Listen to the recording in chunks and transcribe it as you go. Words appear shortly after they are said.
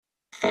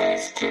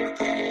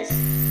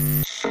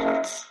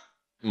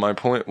My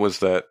point was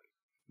that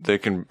they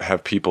can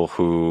have people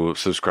who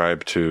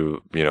subscribe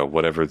to,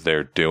 whatever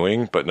they're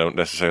doing, but don't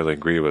necessarily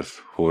agree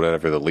with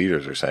whatever the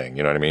leaders are saying.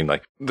 You know what I mean?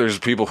 Like, there's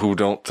people who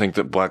don't think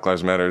that Black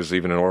Lives Matter is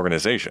even an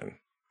organization.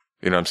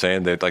 You know what I'm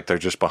saying? They're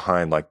just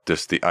behind, like,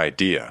 just the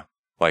idea.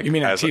 Like, you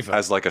mean as Antifa?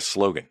 As like a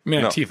slogan. You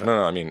mean no, Antifa?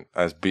 No, I mean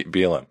as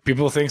BLM.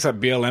 People think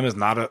that BLM is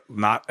not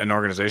an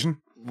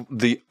organization?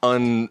 The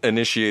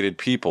uninitiated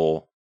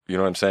people, you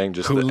know what I'm saying?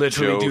 Just who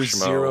literally do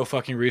Schmo. zero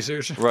fucking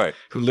research. Right.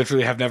 Who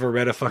literally have never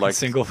read a fucking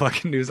single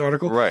fucking news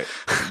article. Right.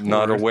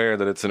 Not aware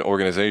that it's an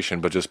organization,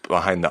 but just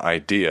behind the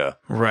idea.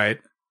 Right.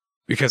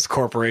 Because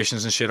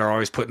corporations and shit are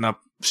always putting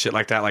up shit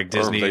like that, like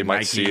Disney, or they might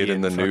Nike, see it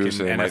in the news,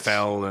 and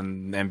NFL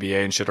and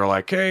NBA and shit are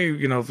like, hey,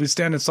 if we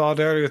stand in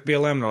solidarity with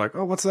BLM, they're like,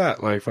 oh, what's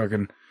that? Like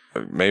fucking.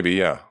 Maybe,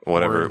 yeah.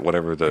 Whatever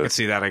the. I can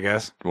see that, I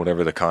guess.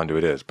 Whatever the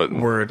conduit is, but.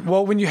 Word.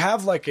 Well, when you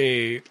have like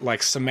a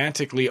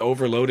semantically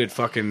overloaded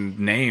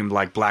fucking name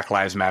like Black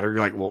Lives Matter,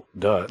 you're like, well,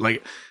 duh.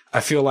 Like, I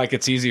feel like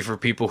it's easy for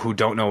people who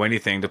don't know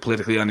anything, to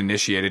politically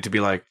uninitiated, to be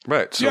like,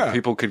 right. So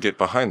people could get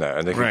behind that,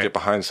 and they could get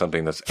behind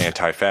something that's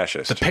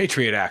anti-fascist. The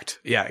Patriot Act.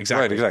 Yeah,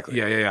 exactly. Right, exactly.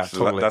 Yeah. So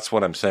totally. That's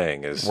what I'm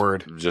saying is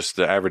just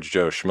the average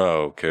Joe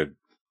Schmo could,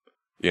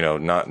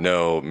 not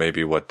know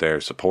maybe what they're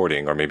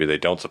supporting, or maybe they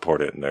don't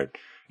support it, and they're,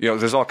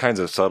 there's all kinds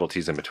of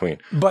subtleties in between.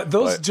 But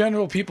those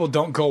general people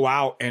don't go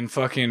out and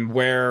fucking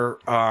wear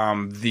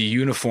the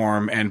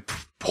uniform and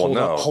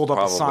hold up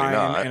a sign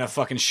and a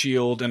fucking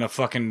shield and a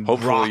fucking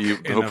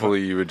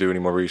Hopefully you would do any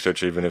more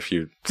research, even if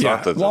you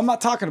thought that. Well, I'm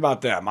not talking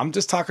about them. I'm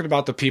just talking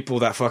about the people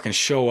that fucking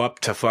show up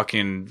to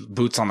fucking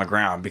boots on the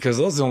ground, because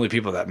those are the only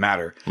people that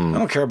matter. I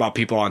don't care about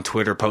people on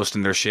Twitter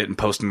posting their shit and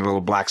posting a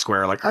little black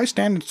square like, I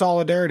stand in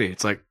solidarity.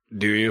 It's like,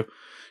 do you?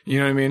 You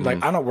know what I mean?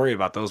 Like, I'm not worried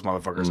about those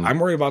motherfuckers. I'm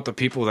worried about the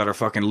people that are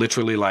fucking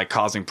literally like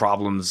causing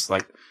problems,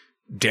 like,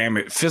 damn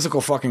it,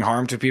 physical fucking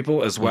harm to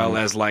people, as well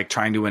as like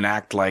trying to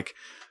enact like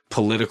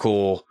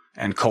political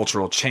and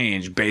cultural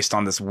change based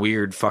on this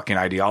weird fucking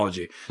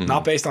ideology,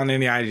 not based on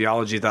any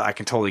ideology that I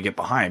can totally get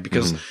behind,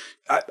 because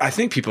I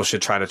think people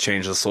should try to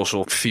change the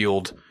social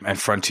field and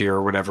frontier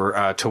or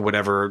whatever, to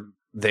whatever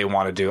they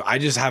want to do. I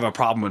just have a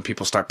problem when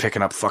people start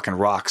picking up fucking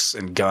rocks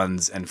and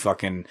guns and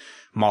fucking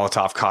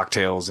Molotov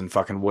cocktails and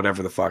fucking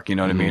whatever the fuck, you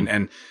know what I mean?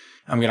 And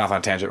I'm getting off on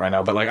a tangent right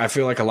now, but like, I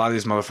feel like a lot of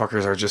these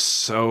motherfuckers are just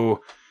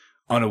so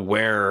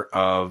unaware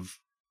of,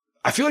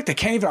 I feel like they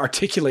can't even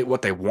articulate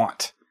what they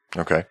want.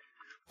 Okay.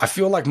 I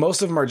feel like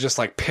most of them are just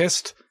like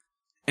pissed,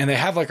 and they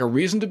have like a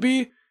reason to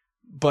be,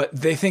 but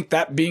they think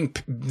that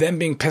them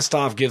being pissed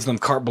off gives them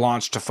carte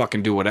blanche to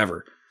fucking do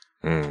whatever.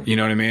 You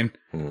know what I mean?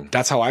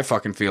 That's how I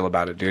fucking feel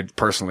about it, dude.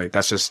 Personally,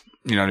 that's just,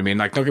 you know what I mean?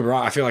 Like, don't get me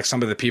wrong. I feel like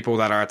some of the people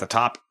that are at the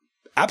top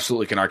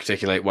absolutely can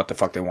articulate what the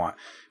fuck they want.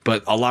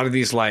 But a lot of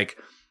these like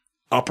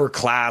upper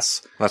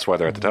class, that's why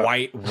they're at the top,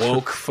 white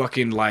woke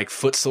fucking like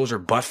foot soldier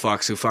butt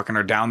fucks who fucking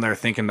are down there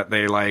thinking that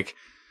they like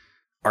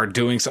are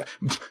doing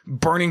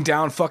burning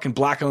down fucking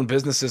black owned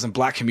businesses and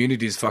black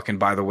communities fucking,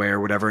 by the way, or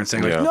whatever, and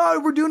saying like,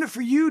 no, we're doing it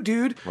for you,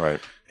 dude.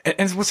 Right.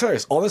 And what's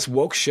serious, all this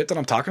woke shit that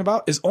I'm talking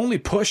about is only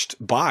pushed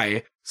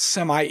by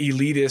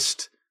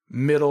semi-elitist,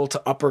 middle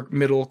to upper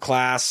middle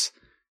class,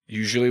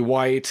 usually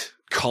white,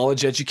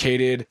 college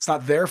educated. It's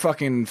not their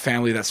fucking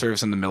family that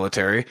serves in the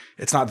military.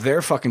 It's not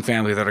their fucking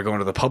family that are going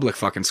to the public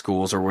fucking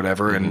schools or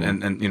whatever.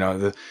 And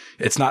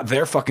it's not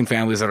their fucking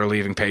families that are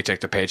leaving paycheck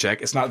to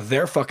paycheck. It's not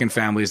their fucking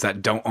families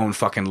that don't own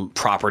fucking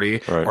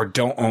property or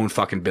don't own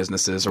fucking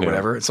businesses or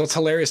whatever. So it's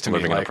hilarious to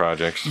me. Living in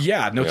projects.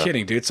 Yeah, no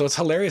kidding, dude. So it's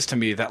hilarious to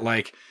me that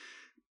like,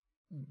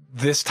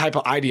 this type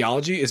of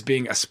ideology is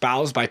being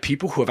espoused by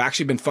people who have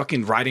actually been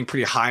fucking riding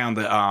pretty high on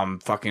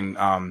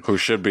the who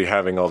should be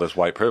having all this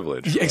white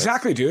privilege. Right?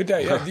 Exactly, dude.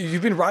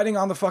 You've been riding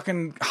on the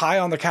fucking high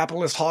on the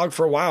capitalist hog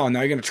for a while, and now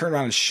you're going to turn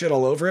around and shit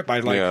all over it by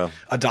like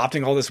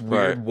adopting all this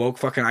weird woke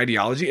fucking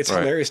ideology. It's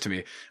hilarious to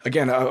me.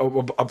 Again,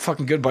 a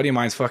fucking good buddy of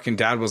mine's fucking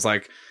dad was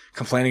like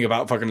complaining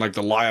about fucking like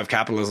the lie of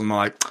capitalism. I'm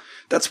like,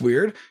 that's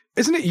weird.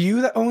 Isn't it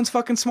you that owns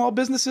fucking small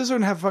businesses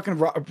and have fucking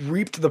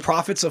reaped the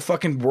profits of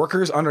fucking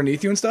workers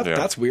underneath you and stuff? Yeah.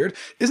 That's weird.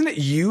 Isn't it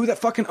you that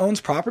fucking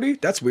owns property?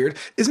 That's weird.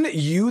 Isn't it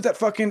you that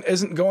fucking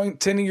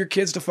isn't sending your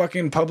kids to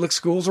fucking public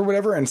schools or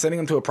whatever and sending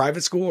them to a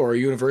private school or a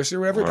university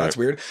or whatever? Right. That's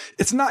weird.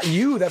 It's not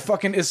you that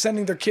fucking is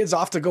sending their kids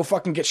off to go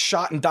fucking get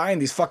shot and die in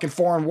these fucking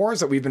foreign wars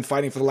that we've been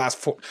fighting for the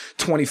last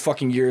 20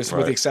 fucking years,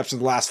 with the exception of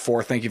the last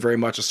 4. Thank you very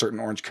much, a certain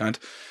orange cunt.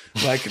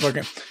 Like,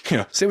 fucking,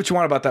 say what you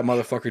want about that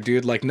motherfucker,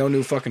 dude. Like, no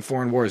new fucking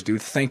foreign wars,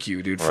 dude. Thank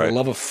you, dude. For the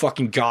love of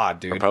fucking God,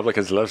 dude.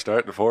 Republicans love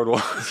starting the foreign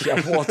wars.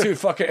 Yeah, well, dude,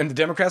 fucking, and the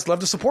Democrats love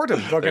to support him.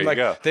 Fucking,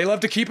 like, they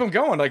love to keep him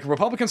going. Like,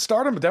 Republicans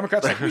start him, but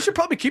Democrats like, we should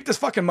probably keep this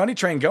fucking money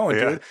train going,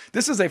 dude.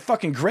 This is a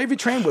fucking gravy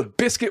train with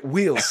biscuit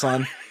wheels,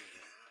 son.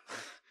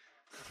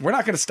 We're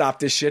not going to stop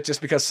this shit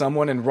just because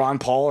someone in Ron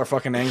Paul are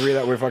fucking angry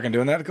that we're fucking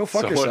doing that. Go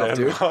fuck yourself,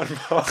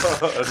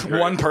 dude.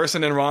 One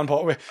person in Ron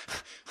Paul.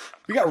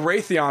 We got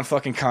Raytheon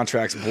fucking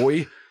contracts,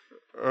 boy.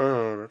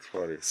 Oh, that's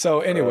funny. So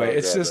anyway, Oh,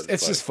 it's God, just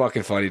that's just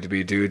fucking funny to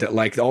me, dude, that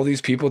like all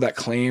these people that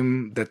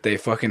claim that they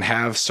fucking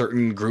have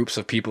certain groups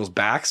of people's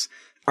backs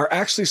are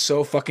actually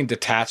so fucking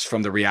detached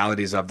from the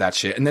realities of that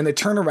shit. And then they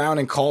turn around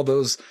and call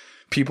those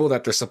people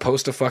that they're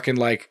supposed to fucking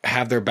like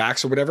have their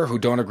backs or whatever who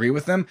don't agree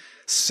with them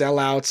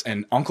sellouts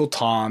and Uncle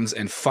Toms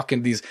and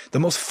fucking the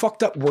most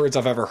fucked up words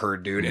I've ever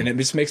heard, dude. And it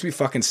just makes me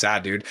fucking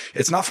sad, dude.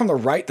 It's not from the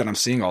right that I'm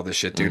seeing all this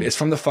shit, dude. It's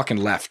from the fucking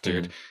left,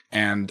 dude.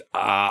 And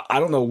I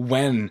don't know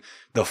when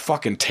the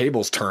fucking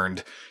tables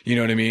turned, you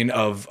know what I mean,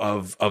 of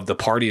the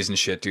parties and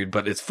shit, dude.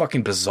 But it's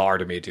fucking bizarre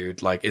to me,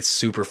 dude. Like, it's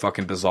super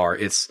fucking bizarre.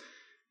 It's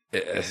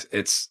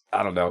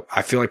I don't know.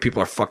 I feel like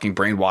people are fucking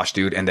brainwashed,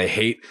 dude, and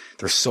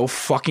they're so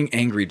fucking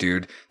angry,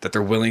 dude, that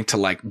they're willing to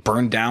like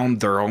burn down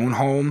their own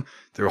home,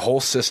 their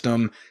whole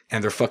system,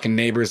 and their fucking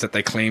neighbors that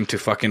they claim to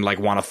fucking like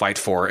want to fight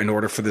for in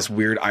order for this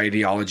weird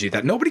ideology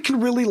that nobody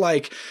can really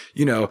like,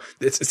 you know,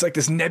 it's like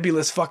this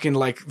nebulous fucking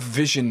like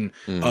vision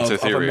of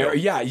America.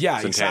 Yeah,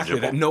 exactly.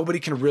 Intangible. That nobody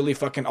can really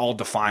fucking all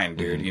define,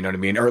 dude. You know what I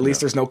mean? Or at least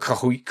there's no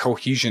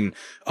cohesion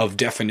of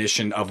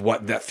definition of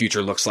what that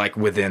future looks like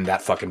within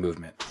that fucking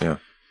movement. Yeah.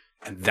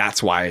 And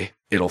that's why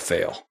it'll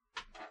fail.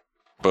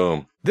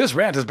 Boom. This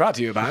rant is brought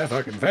to you by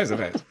fucking Face to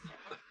Face.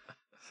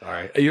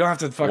 Sorry. You don't have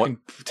to fucking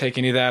take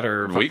any of that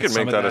or... We could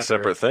make that a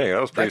separate thing.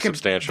 That was pretty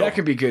substantial. That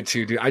could be good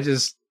too, dude.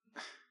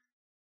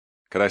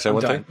 Could I say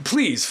one thing?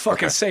 Please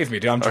fucking save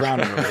me, dude. I'm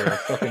drowning over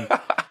here.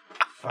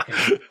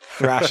 Fucking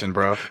thrashing,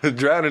 bro.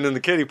 Drowning in the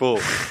kiddie pool.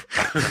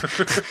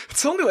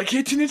 It's only like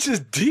 18 inches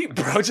deep,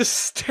 bro. Just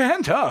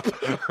stand up.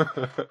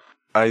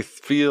 I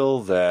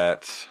feel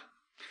that...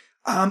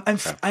 I'm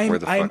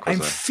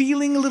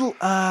feeling a little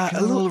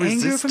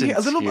anger from here,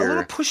 a little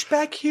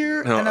pushback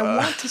here, No, and I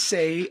want to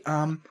say,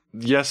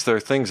 yes, there are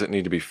things that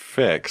need to be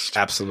fixed,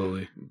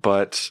 absolutely,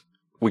 but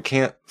we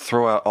can't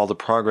throw out all the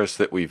progress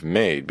that we've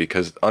made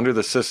because under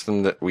the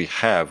system that we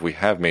have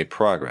made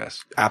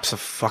progress.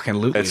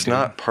 Absolutely, it's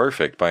not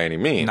perfect by any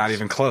means, not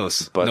even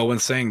close. But no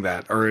one's saying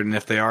that, and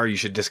if they are, you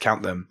should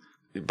discount them.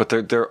 But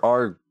there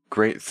are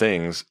great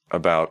things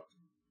about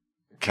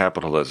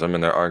capitalism,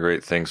 and there are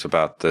great things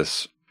about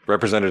this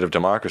representative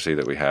democracy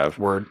that we have.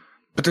 Word.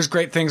 But there's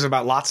great things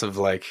about lots of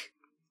like,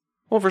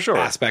 well, for sure,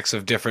 aspects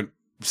of different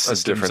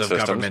systems of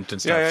government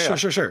and stuff. Yeah.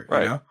 Sure.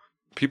 Right. You know?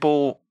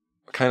 People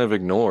kind of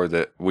ignore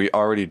that we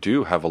already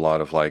do have a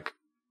lot of like,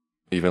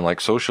 even like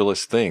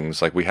socialist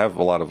things. Like we have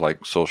a lot of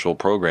like social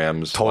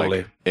programs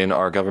like, in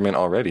our government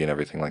already and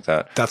everything like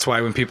that. That's why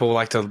when people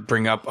like to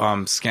bring up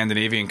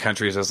Scandinavian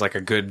countries as like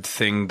a good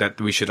thing that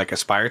we should like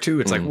aspire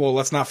to, it's like, well,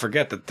 let's not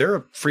forget that they're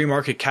a free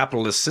market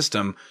capitalist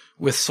system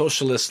with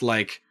socialist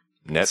like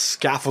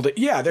scaffolding.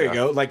 Yeah, there you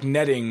go. Like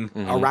netting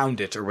around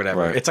it or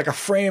whatever. Right. It's like a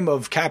frame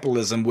of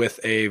capitalism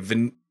with a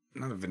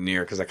not a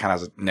veneer because that kind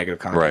of has a negative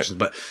connotation,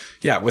 but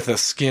yeah, with a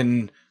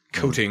skin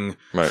coating,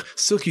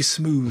 silky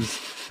smooth,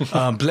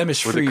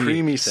 blemish free, with a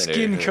creamy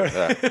skin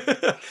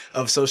coating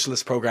of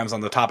socialist programs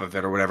on the top of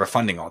it or whatever,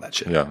 funding all that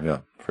shit.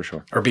 Yeah, for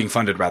sure. Or being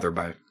funded rather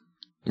by.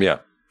 Yeah.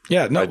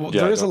 Yeah,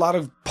 there is a lot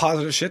of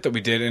positive shit that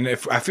we did, and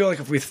I feel like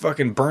if we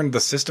fucking burned the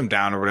system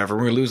down or whatever,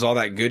 we lose all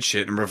that good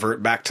shit and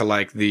revert back to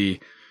like the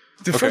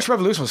French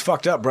Revolution was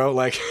fucked up, bro.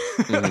 Like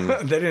they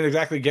didn't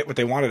exactly get what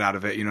they wanted out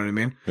of it. You know what I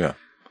mean? Yeah.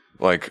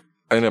 Like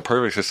in a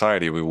perfect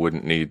society, we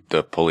wouldn't need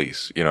the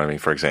police. You know what I mean?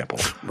 For example,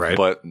 right?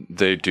 But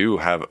they do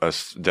have a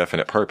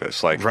definite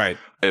purpose. Like, right?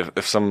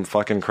 If some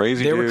fucking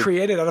crazy they were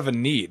created out of a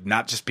need,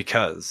 not just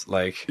because.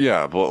 Like,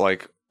 yeah, but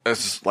like.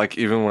 It's like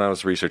even when I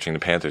was researching the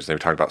Panthers, they were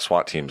talking about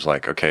SWAT teams.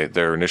 Like, okay,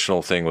 their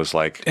initial thing was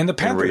like, and the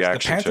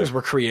Panthers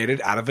were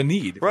created out of a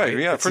need, right?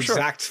 Yeah, for sure.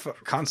 Exact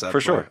concept,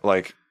 for sure.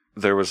 Like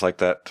there was like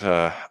that.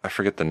 I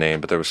forget the name,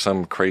 but there was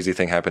some crazy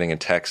thing happening in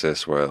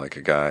Texas where like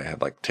a guy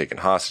had like taken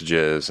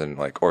hostages and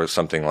like or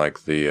something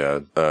like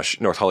the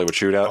North Hollywood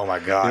shootout. Oh my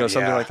god, you know,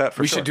 something like that.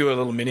 We should do a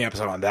little mini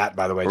episode on that,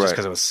 by the way, just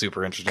because it was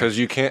super interesting. Because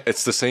you can't.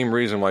 It's the same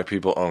reason why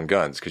people own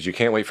guns. Because you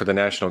can't wait for the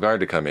National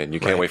Guard to come in. You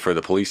can't wait for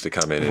the police to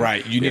come in.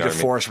 Right. You need a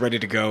force ready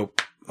to go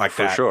like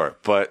that. For sure.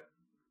 But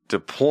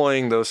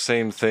deploying those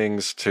same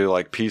things to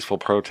like peaceful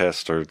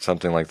protest or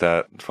something like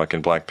that, fucking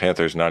Black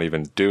Panthers not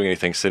even doing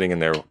anything, sitting in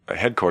their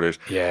headquarters.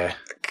 Yeah.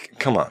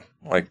 Come on.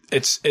 Like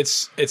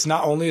it's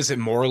not only is it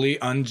morally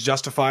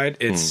unjustified,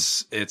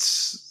 it's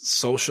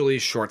socially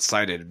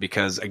short-sighted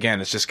because again,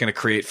 it's just going to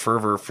create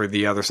fervor for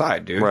the other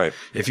side, dude. Right.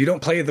 If you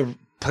don't play the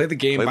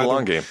game, play the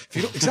long game. If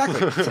you don't,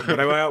 exactly.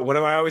 What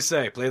do I always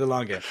say? Play the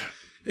long game.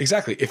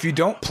 Exactly. If you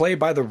don't play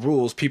by the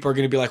rules, people are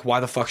going to be like,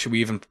 why the fuck should we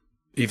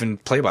even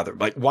play by the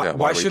like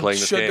why should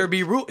there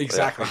be rules?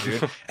 Exactly,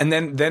 dude. And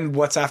then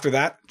what's after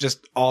that?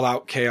 Just all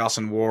out chaos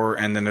and war,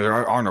 and then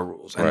there are no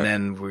rules, and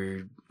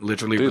then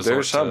literally Dude, resort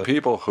there's some to...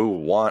 people who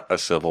want a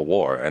civil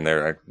war, and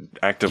they're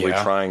actively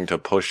Yeah. trying to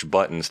push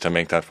buttons to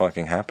make that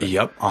fucking happen.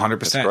 Yep,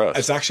 100%. gross.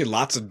 It's actually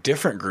lots of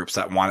different groups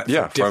that want it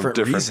Yeah, for different from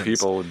different reasons.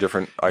 people,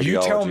 different You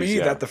ideologies. tell me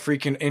yeah. that the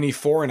freaking any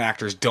foreign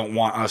actors don't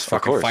want us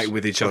fucking course. fight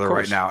with each Of other right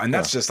course. now, and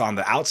that's just on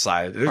the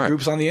outside. There's Right.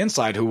 groups on the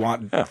inside who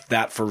want Yeah.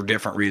 that for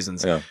different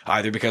reasons, Yeah.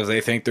 either because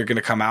they think they're going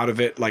to come out of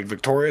it like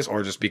victorious,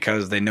 or just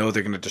because they know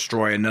they're going to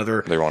destroy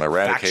another. They want to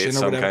faction eradicate or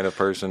some whatever. kind of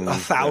person.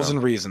 1,000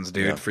 Yeah. reasons,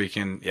 dude. Yeah.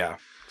 Freaking yeah,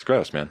 It's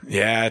gross, man.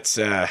 yeah. It's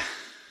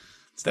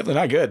definitely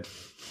not good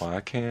Why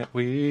can't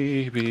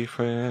we be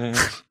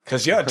friends?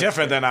 because you're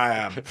different than I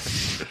am,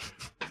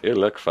 You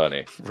look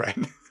funny, right?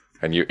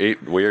 and you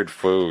eat weird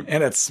food.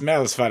 And it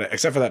smells funny,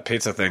 except for that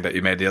pizza thing that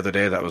you made the other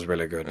day. That was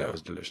really good. That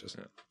was delicious.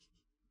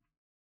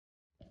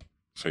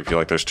 So you feel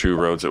like there's two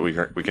roads that we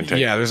can take?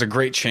 Yeah, there's a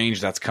great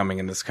change that's coming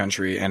in this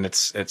country, and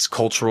it's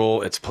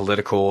cultural, it's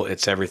political,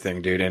 it's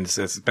everything, dude. And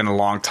it's been a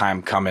long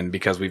time coming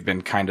because we've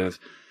been kind of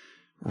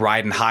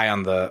riding high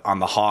on the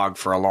hog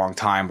for a long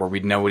time, where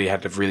nobody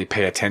had to really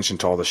pay attention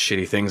to all the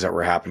shitty things that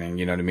were happening.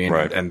 You know what I mean?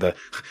 Right. And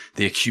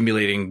the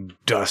accumulating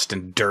dust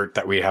and dirt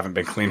that we haven't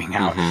been cleaning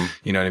out.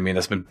 You know what I mean?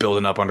 That's been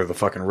building up under the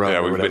fucking rug. Yeah,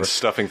 or we've whatever. been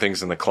stuffing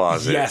things in the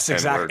closet. Yes,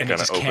 exactly. And And we're it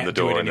just going to can't open the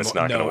do door it and it's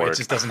anymore. not going to No, work. it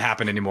just doesn't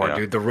happen anymore, Yeah.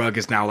 dude. The rug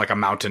is now like a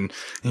mountain.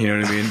 You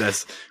know what I mean?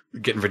 That's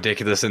getting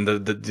ridiculous, and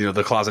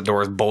the closet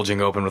door is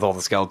bulging open with all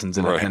the skeletons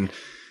in Right. it. And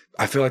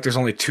I feel like there's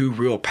only two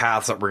real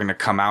paths that we're going to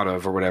come out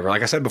of, or whatever.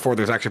 Like I said before,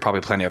 there's actually probably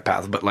plenty of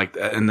paths, but like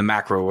in the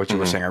macro, what you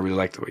were saying, I really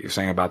liked what you were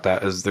saying about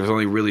that. Is there's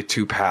only really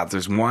two paths.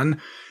 There's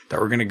one that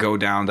we're going to go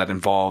down that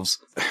involves.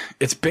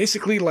 It's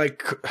basically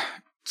like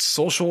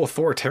social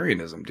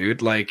authoritarianism,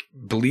 dude. Like,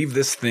 believe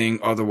this thing,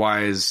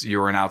 otherwise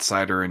you're an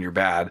outsider and you're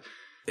bad.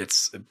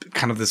 It's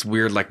kind of this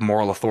weird, like,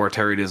 moral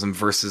authoritarianism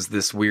versus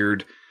this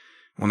weird,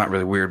 well, not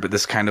really weird, but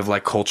this kind of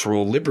like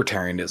cultural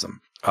libertarianism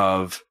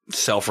of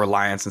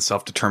self-reliance and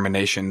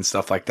self-determination and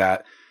stuff like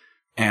that.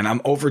 And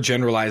I'm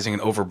overgeneralizing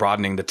and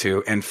over-broadening the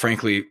two. And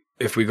frankly,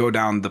 if we go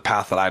down the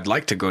path that I'd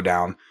like to go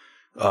down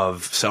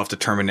of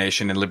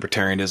self-determination and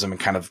libertarianism and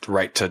kind of the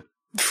right to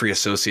free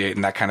associate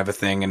and that kind of a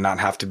thing, and not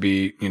have to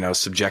be, you know,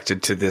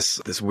 subjected to this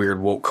weird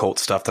woke cult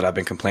stuff that I've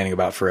been complaining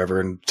about forever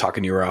and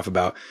talking you off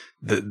about,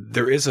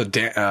 there is a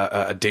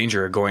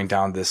danger of going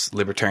down this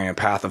libertarian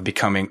path of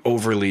becoming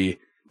overly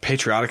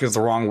patriotic is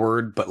the wrong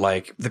word, but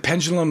like the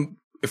pendulum,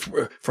 if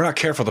we're not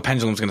careful, the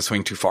pendulum's going to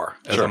swing too far,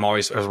 as Sure. we're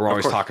always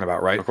course. talking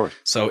about, right? Of course.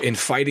 So in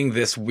fighting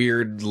this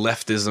weird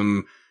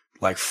leftism,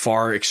 like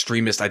far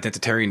extremist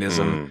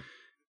identitarianism,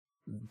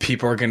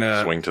 people are going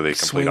to Swing to the complete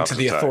swing to opposite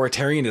the side.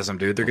 authoritarianism,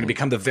 dude. They're going to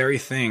become the very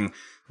thing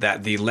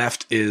that the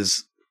left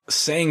is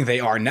saying they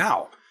are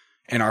now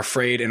and are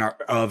afraid and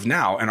of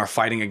now and are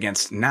fighting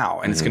against now.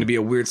 And it's going to be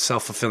a weird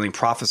self-fulfilling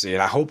prophecy.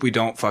 And I hope we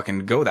don't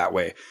fucking go that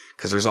way,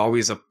 because there's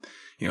always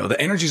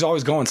the energy's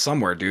always going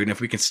somewhere, dude. And if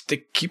we can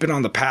keep it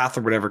on the path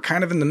or whatever,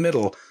 kind of in the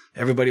middle,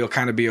 everybody will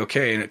kind of be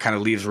okay. And it kind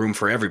of leaves room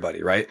for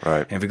everybody, right?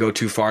 Right. And if we go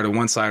too far to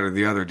one side or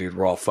the other, dude,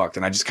 we're all fucked.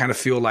 And I just kind of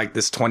feel like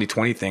this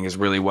 2020 thing is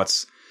really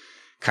what's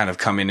kind of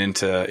coming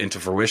into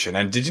fruition.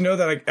 And did you know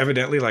that, like,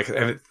 evidently, like,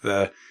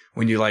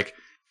 when you like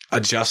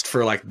adjust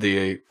for like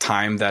the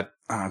time that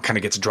kind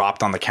of gets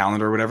dropped on the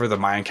calendar or whatever, the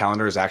Mayan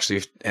calendar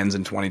actually ends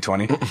in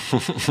 2020.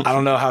 I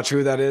don't know how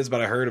true that is,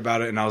 but I heard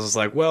about it and I was just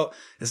like, well,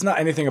 it's not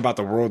anything about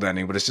the world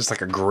ending, but it's just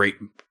like a great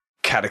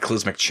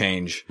cataclysmic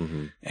change.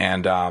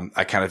 And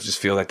I kind of just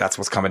feel like that's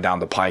what's coming down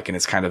the pike, and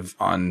it's kind of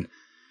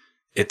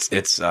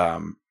it's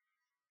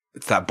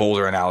that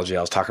boulder analogy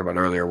I was talking about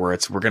earlier, where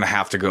we're going to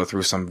have to go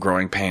through some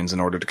growing pains in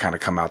order to kind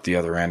of come out the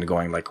other end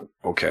going like,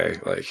 okay,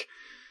 like,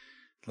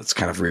 let's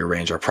kind of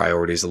rearrange our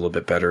priorities a little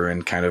bit better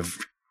and kind of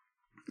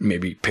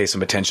maybe pay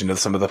some attention to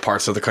some of the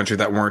parts of the country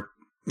that weren't,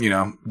 you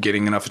know,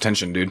 getting enough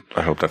attention, dude.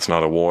 I hope that's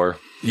not a war.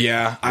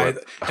 Yeah.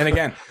 And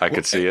again, I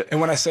could see it.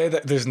 And when I say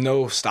that there's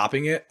no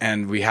stopping it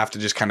and we have to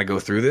just kind of go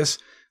through this,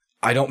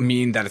 I don't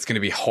mean that it's going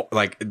to be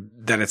like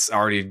that it's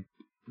already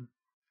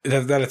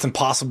that it's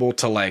impossible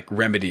to like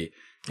remedy.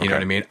 You know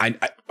what I mean?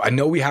 I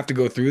know we have to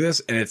go through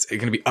this, and it's going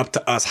to be up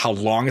to us how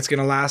long it's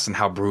going to last and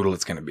how brutal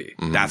it's going to be.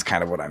 That's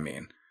kind of what I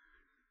mean.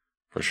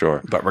 For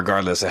sure. But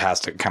regardless, it has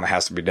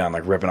to be done,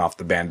 like ripping off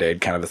the Band-Aid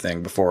kind of a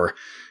thing before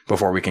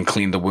we can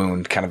clean the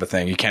wound kind of a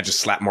thing. You can't just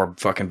slap more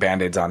fucking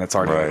Band-Aids on. It's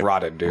already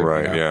rotted, dude.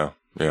 Right. You know?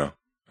 Yeah.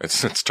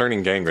 It's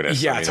turning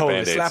gangrenous. Yeah, I mean, totally.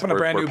 Band-Aids, Slapping a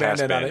brand new we're past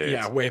Band-Aid on it. Band-Aids.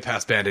 Yeah, way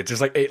past Band-Aids.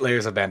 There's like 8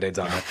 layers of Band-Aids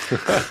on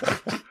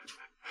it.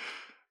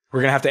 We're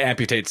going to have to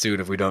amputate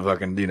soon if we don't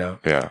fucking, you know.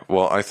 Yeah.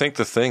 Well, I think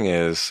the thing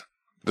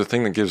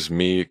that gives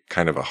me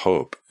kind of a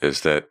hope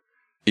is that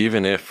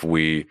even if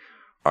we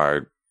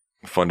are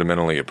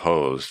fundamentally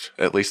opposed,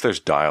 at least there's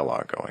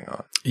dialogue going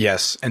on.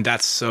 Yes. And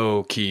that's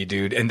so key,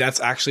 dude. And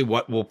that's actually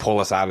what will pull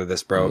us out of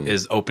this, bro,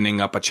 is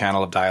opening up a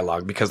channel of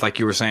dialogue. Because like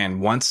you were saying,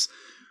 once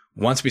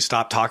we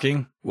stop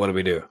talking, what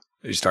do?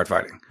 You start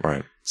fighting.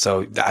 Right.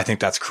 So I think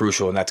that's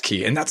crucial and that's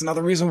key. And that's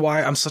another reason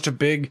why I'm such a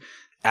big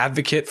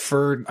advocate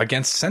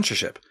against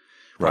censorship.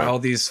 why all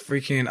these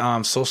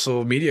freaking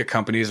social media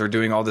companies are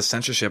doing all this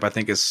censorship, I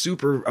think is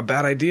super a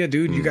bad idea,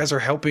 dude. You guys are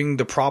helping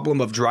the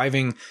problem of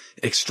driving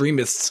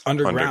extremists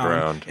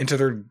underground. Into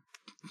their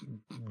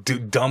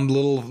dumb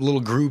little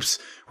groups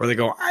where they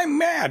go, I'm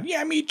mad.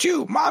 Yeah, me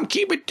too. Mom,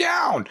 keep it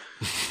down.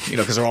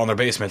 Because they're all in their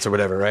basements or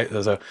whatever, right?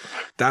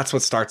 That's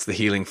what starts the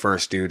healing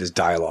first, dude, is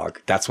dialogue.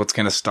 That's what's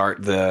going to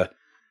start the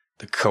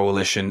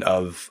coalition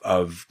of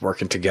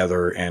working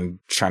together and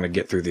trying to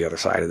get through the other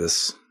side of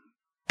this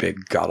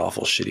big,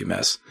 god-awful, shitty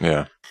mess.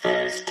 Yeah.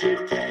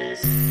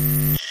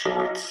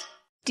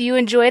 Do you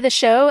enjoy the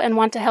show and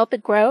want to help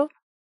it grow?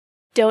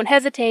 Don't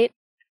hesitate.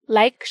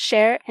 Like,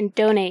 share, and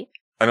donate.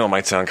 I know it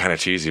might sound kind of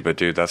cheesy, but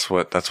dude, that's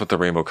what the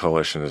Rainbow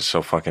Coalition is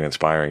so fucking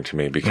inspiring to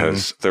me,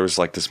 because there was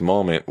like this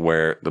moment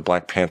where the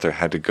Black Panther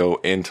had to go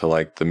into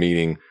like the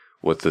meeting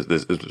with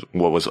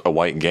what was a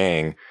white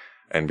gang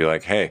and be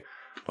like, hey,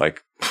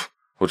 like,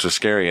 which was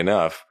scary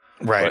enough.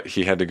 Right. But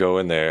he had to go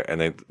in there,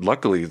 and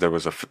luckily there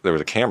was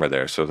a camera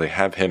there. So they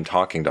have him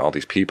talking to all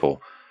these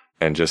people,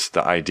 and just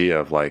the idea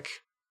of like,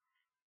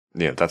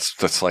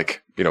 that's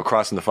like,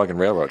 crossing the fucking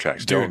railroad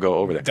tracks. Dude, don't go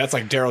over there. That's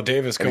like Daryl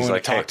Davis going to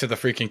talk to the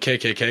freaking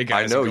KKK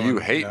guys. I know you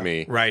hate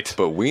me. Right.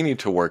 But we need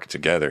to work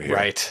together here.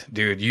 Right.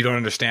 Dude, you don't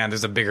understand.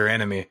 There's a bigger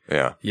enemy.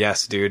 Yeah.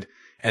 Yes, dude.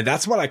 And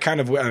that's what I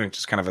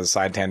just kind of as a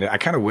side tangent, I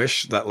kind of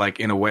wish that, like,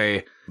 in a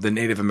way, the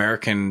Native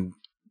American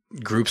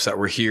groups that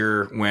were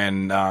here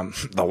when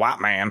the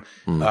white man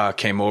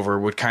came over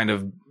would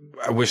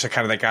I wish they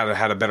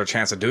had a better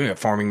chance of doing it,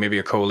 forming maybe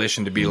a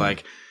coalition to be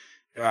like,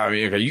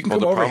 you can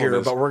come over here,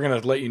 but we're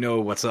going to let you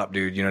know what's up,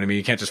 dude. You know what I mean?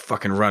 You can't just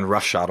fucking run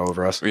roughshod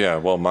over us. Yeah.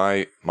 Well,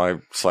 my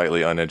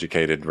slightly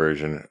uneducated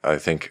version, I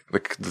think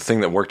the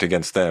thing that worked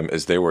against them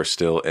is they were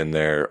still in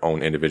their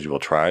own individual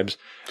tribes,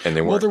 and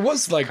they weren't.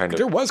 Well,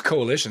 there was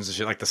coalitions and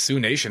shit. Like the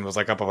Sioux Nation was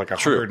like up of like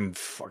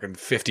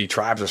 150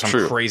 tribes or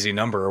some crazy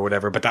number or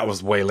whatever. But that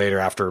was way later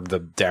after the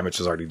damage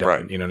was already done.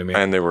 Right. You know what I mean?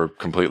 And they were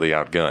completely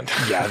outgunned.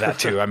 Yeah, that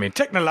too. I mean,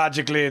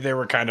 technologically, they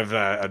were kind of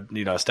a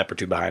step or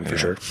two behind for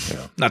sure.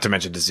 Yeah. Not to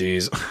mention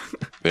disease.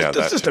 Yeah,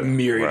 that's just a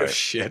myriad of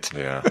shit.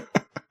 Yeah.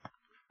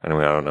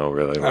 Anyway, I don't know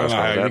really. I don't know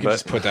how you can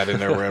just put that in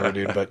there wherever,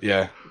 dude. But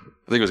yeah,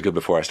 I think it was good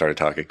before I started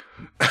talking.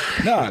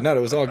 No,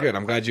 it was all good.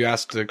 I'm glad you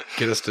asked to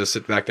get us to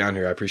sit back down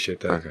here. I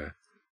appreciate that. Okay.